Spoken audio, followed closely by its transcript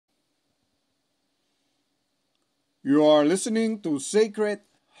You are listening to Sacred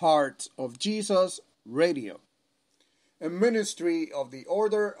Heart of Jesus Radio, a ministry of the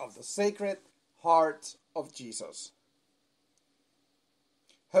Order of the Sacred Heart of Jesus.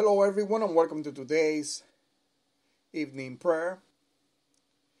 Hello, everyone, and welcome to today's evening prayer.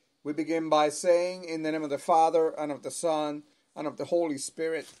 We begin by saying, in the name of the Father, and of the Son, and of the Holy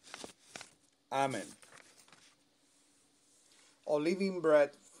Spirit. Amen. O living bread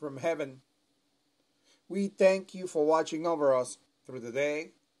from heaven, we thank you for watching over us through the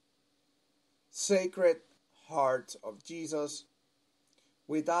day. Sacred Heart of Jesus,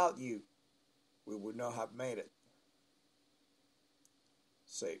 without you, we would not have made it.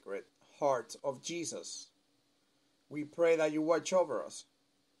 Sacred Heart of Jesus, we pray that you watch over us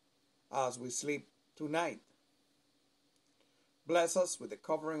as we sleep tonight. Bless us with the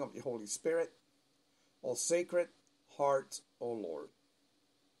covering of your Holy Spirit, O Sacred Heart, O Lord.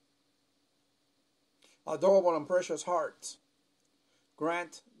 Adorable and precious heart,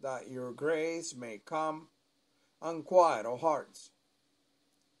 grant that your grace may come and quiet our hearts.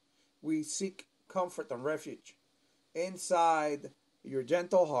 We seek comfort and refuge inside your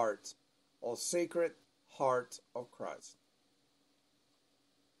gentle heart, O Sacred Heart of Christ.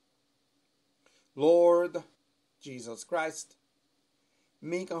 Lord Jesus Christ,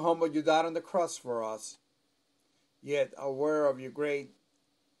 meek and humble you died on the cross for us, yet aware of your great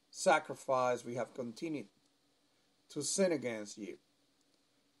sacrifice we have continued to sin against you.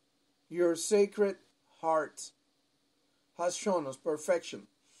 Your Sacred Heart has shown us perfection.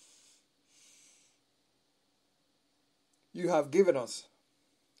 You have given us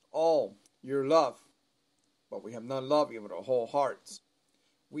all your love, but we have not loved you with our whole hearts.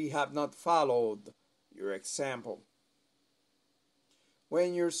 We have not followed your example.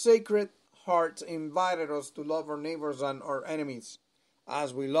 When your Sacred Heart invited us to love our neighbors and our enemies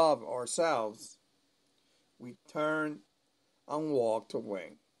as we love ourselves, we turned and walked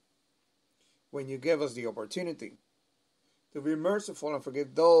away. When you give us the opportunity to be merciful and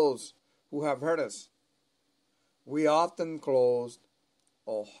forgive those who have hurt us, we often closed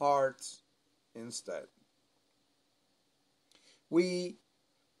our hearts instead. We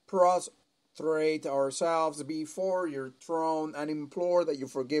prostrate ourselves before your throne and implore that you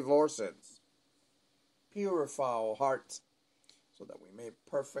forgive our sins. Purify our hearts so that we may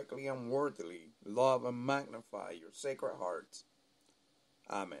perfectly and worthily love and magnify your Sacred Heart.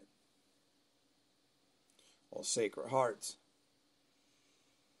 Amen. O Sacred Heart,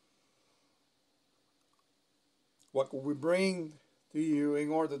 what could we bring to you in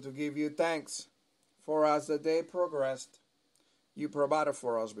order to give you thanks? For as the day progressed, you provided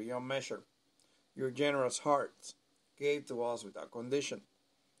for us beyond measure. Your generous heart gave to us without condition,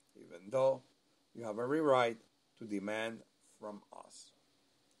 even though you have every right to demand from us.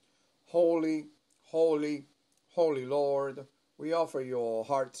 Holy, holy, holy Lord, we offer you our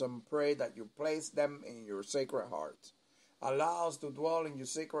hearts and pray that you place them in your Sacred Heart. Allow us to dwell in your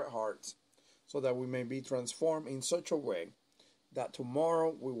Sacred Heart so that we may be transformed in such a way that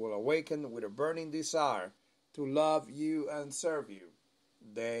tomorrow we will awaken with a burning desire to love you and serve you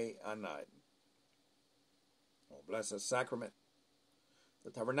day and night. Oh, blessed sacrament, the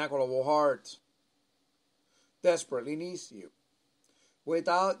tabernacle of our hearts desperately needs you.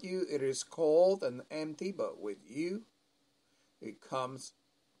 Without you, it is cold and empty, but with you, it comes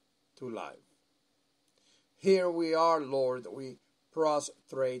to life. Here we are, Lord, we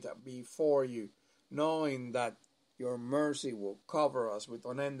prostrate before you, knowing that your mercy will cover us with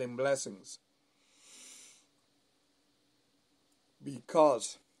unending blessings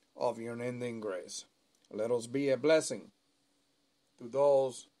because of your unending grace. Let us be a blessing to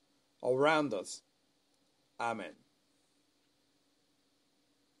those around us. Amen.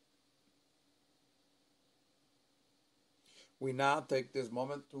 We now take this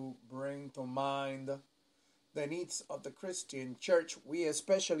moment to bring to mind the needs of the Christian church. We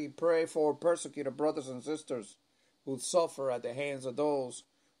especially pray for persecuted brothers and sisters who suffer at the hands of those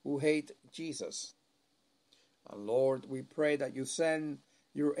who hate Jesus. And Lord, we pray that you send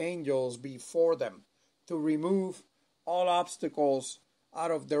your angels before them to remove all obstacles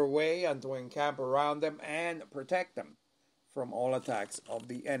out of their way and to encamp around them and protect them from all attacks of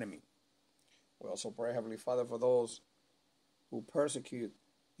the enemy. We also pray, Heavenly Father, for those who persecute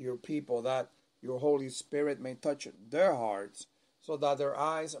your people, that your Holy Spirit may touch their hearts so that their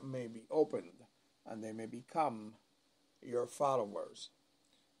eyes may be opened and they may become your followers.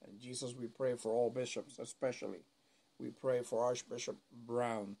 And Jesus, we pray for all bishops, especially. We pray for Archbishop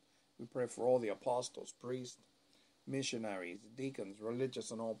Brown. We pray for all the apostles, priests, missionaries, deacons,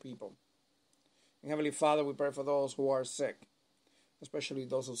 religious, and all people. And Heavenly Father, we pray for those who are sick, especially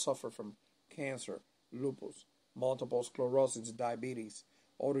those who suffer from cancer, lupus, multiple sclerosis, diabetes,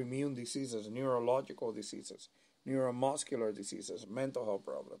 autoimmune diseases, neurological diseases, neuromuscular diseases, mental health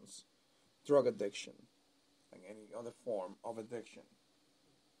problems, drug addiction, and any other form of addiction.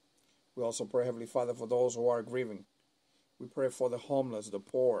 We also pray, Heavenly Father, for those who are grieving. We pray for the homeless, the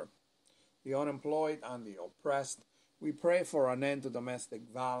poor, the unemployed, and the oppressed. We pray for an end to domestic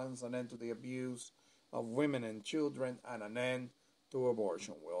violence, an end to the abuse of women and children, and an end to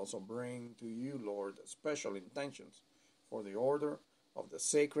abortion. We also bring to you, Lord, special intentions for the order of the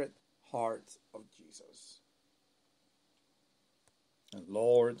Sacred Heart of Jesus. And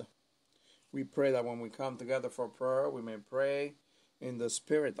Lord, we pray that when we come together for prayer, we may pray in the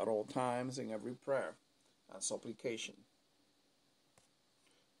Spirit at all times, in every prayer and supplication.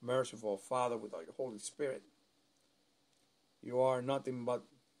 Merciful Father, without your Holy Spirit, you are nothing but,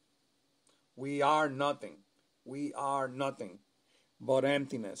 we are nothing but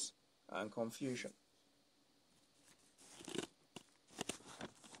emptiness and confusion.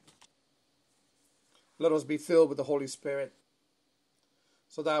 Let us be filled with the Holy Spirit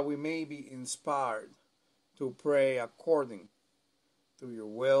so that we may be inspired to pray according to your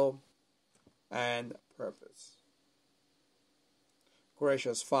will and purpose.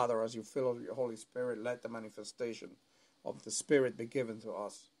 Gracious Father, as you fill us with your Holy Spirit, let the manifestation of the Spirit be given to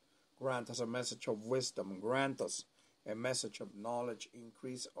us. Grant us a message of wisdom. Grant us a message of knowledge.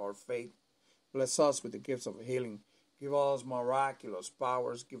 Increase our faith. Bless us with the gifts of healing. Give us miraculous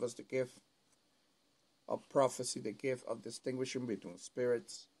powers. Give us the gift of prophecy, the gift of distinguishing between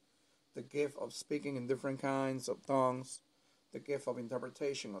spirits, the gift of speaking in different kinds of tongues, the gift of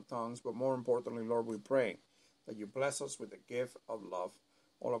interpretation of tongues. But more importantly, Lord, we pray that you bless us with the gift of love,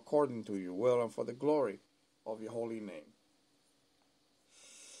 all according to your will and for the glory of your holy name.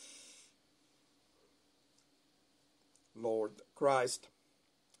 Lord Christ,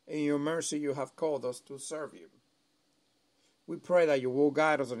 in your mercy you have called us to serve you. We pray that you will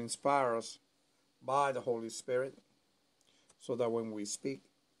guide us and inspire us by the Holy Spirit, so that when we speak,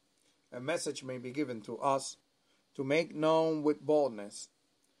 a message may be given to us to make known with boldness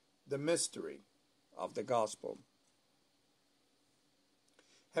the mystery of the gospel.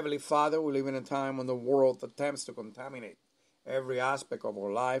 Heavenly Father, we live in a time when the world attempts to contaminate every aspect of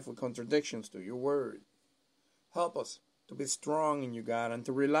our life with contradictions to your word. Help us to be strong in you, God, and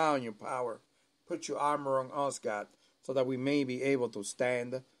to rely on your power. Put your armor on us, God, so that we may be able to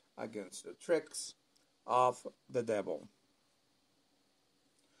stand against the tricks of the devil.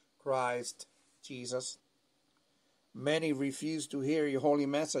 Christ Jesus, many refuse to hear your holy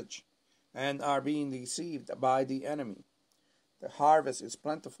message and are being deceived by the enemy. The harvest is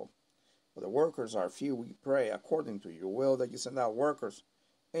plentiful, but the workers are few. We pray according to your will that you send out workers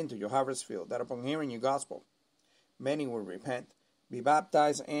into your harvest field, that upon hearing your gospel, many will repent, be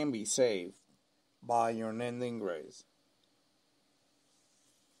baptized, and be saved by your unending grace.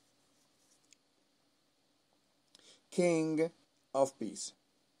 King of peace,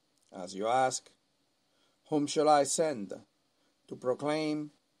 as you ask, whom shall I send to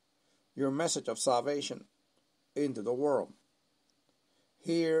proclaim your message of salvation into the world?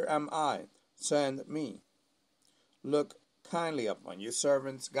 Here am I, send me. Look kindly upon your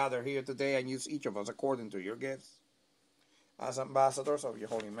servants gathered here today, and use each of us according to your gifts as ambassadors of your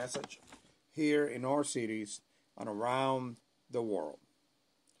holy message here in our cities and around the world.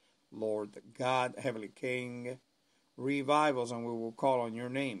 Lord God, Heavenly King, revive us and we will call on your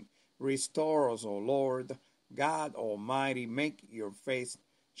name. Restore us, O Lord God Almighty. Make your face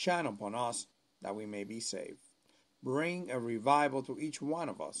shine upon us that we may be saved. Bring a revival to each one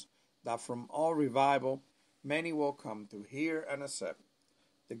of us, that from all revival many will come to hear and accept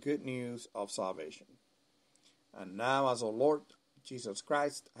the good news of salvation. And now, as our Lord Jesus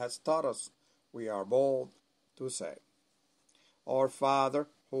Christ has taught us, we are bold to say, Our Father,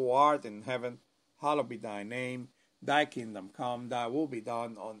 who art in heaven, hallowed be thy name. Thy kingdom come, thy will be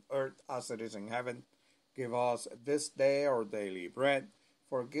done on earth as it is in heaven. Give us this day our daily bread.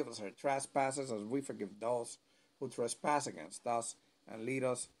 Forgive us our trespasses as we forgive those who trespass against us. And lead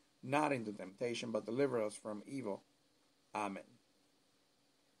us not into temptation, but deliver us from evil. Amen.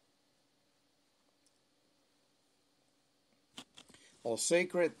 O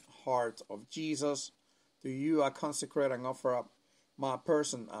Sacred Heart of Jesus, to you I consecrate and offer up my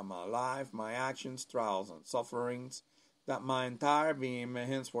person and my life, my actions, trials, and sufferings, that my entire being may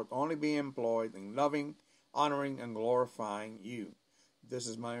henceforth only be employed in loving, honoring, and glorifying you. This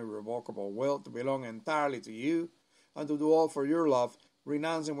is my irrevocable will, to belong entirely to you, and to do all for your love,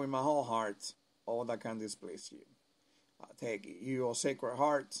 renouncing with my whole heart all that can displease you. I take you, O Sacred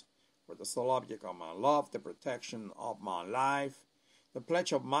Heart, for the sole object of my love, the protection of my life, the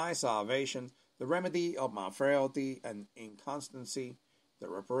pledge of my salvation, the remedy of my frailty and inconstancy, the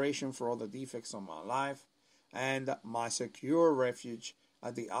reparation for all the defects of my life, and my secure refuge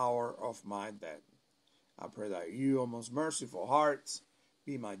at the hour of my death. I pray that you, O most merciful hearts,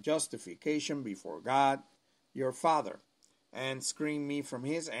 be my justification before God, your Father, and screen me from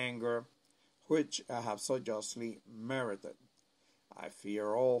his anger, which I have so justly merited. I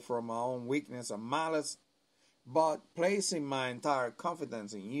fear all from my own weakness and malice, but placing my entire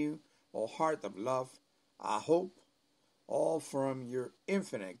confidence in you, O heart of love, I hope all from your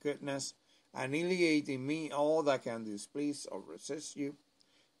infinite goodness, annihilate in me all that can displease or resist you.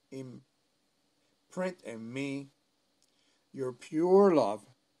 Imprint in me your pure love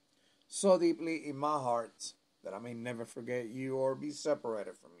so deeply in my heart that I may never forget you or be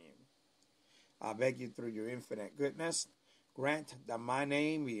separated from you. I beg you through your infinite goodness, grant that my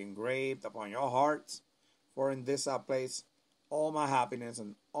name be engraved upon your hearts, for in this I place all my happiness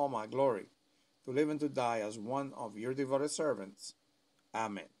and all my glory, to live and to die as one of your devoted servants.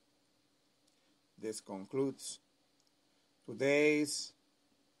 Amen. This concludes today's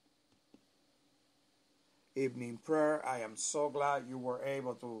evening prayer. I am so glad you were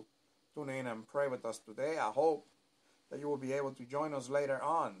able to tune in and pray with us today. I hope that you will be able to join us later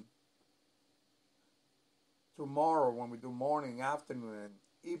on tomorrow when we do morning, afternoon, and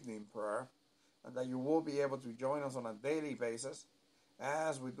evening prayer, and that you will be able to join us on a daily basis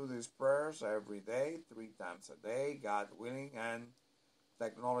as we do these prayers every day, 3 times a day, God willing and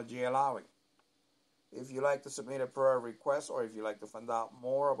technology allowing. If you'd like to submit a prayer request, or if you'd like to find out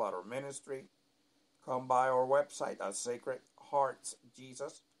more about our ministry, come by our website at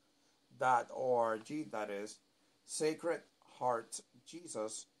sacredheartsjesus.org. That is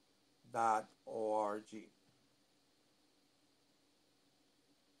sacredheartsjesus.org.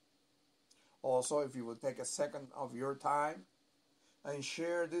 Also, if you would take a second of your time and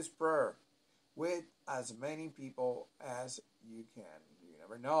share this prayer with as many people as you can. You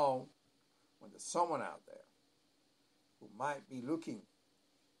never know when there's someone out there who might be looking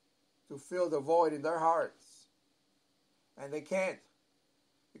to fill the void in their hearts, and they can't,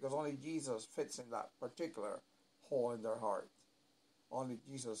 because only Jesus fits in that particular hole in their heart. Only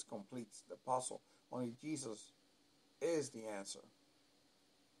Jesus completes the puzzle. Only Jesus is the answer.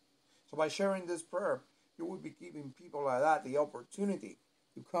 So by sharing this prayer, you will be giving people like that the opportunity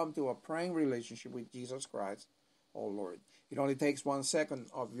to come to a praying relationship with Jesus Christ, oh Lord. It only takes 1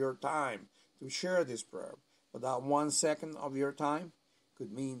 second of your time to share this prayer, but that 1 second of your time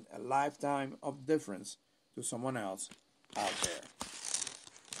could mean a lifetime of difference to someone else out there.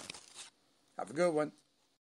 Have a good one.